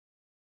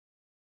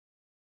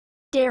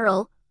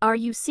Daryl, are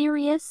you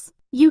serious?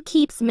 You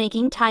keeps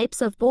making types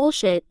of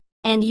bullshit,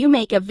 and you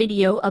make a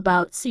video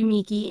about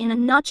Sumiki in a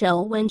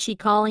nutshell when she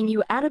calling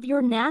you out of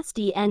your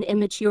nasty and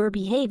immature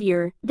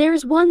behavior.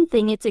 There's one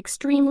thing it's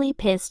extremely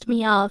pissed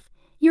me off.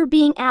 You're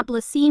being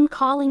Ableism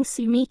calling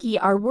Sumiki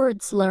our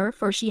word slur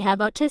for she have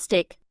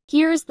autistic.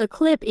 Here's the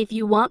clip if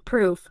you want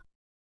proof.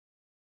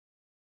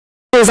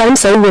 I'm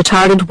so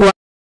retarded. What?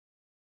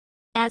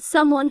 As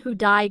someone who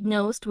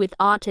diagnosed with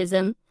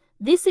autism,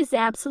 this is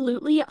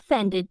absolutely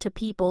offended to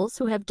peoples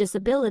who have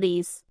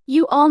disabilities.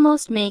 You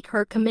almost make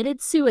her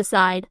committed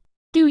suicide.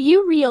 Do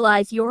you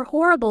realize your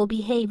horrible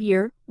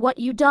behavior, what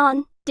you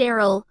done?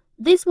 Daryl,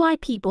 this why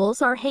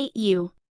peoples are hate you.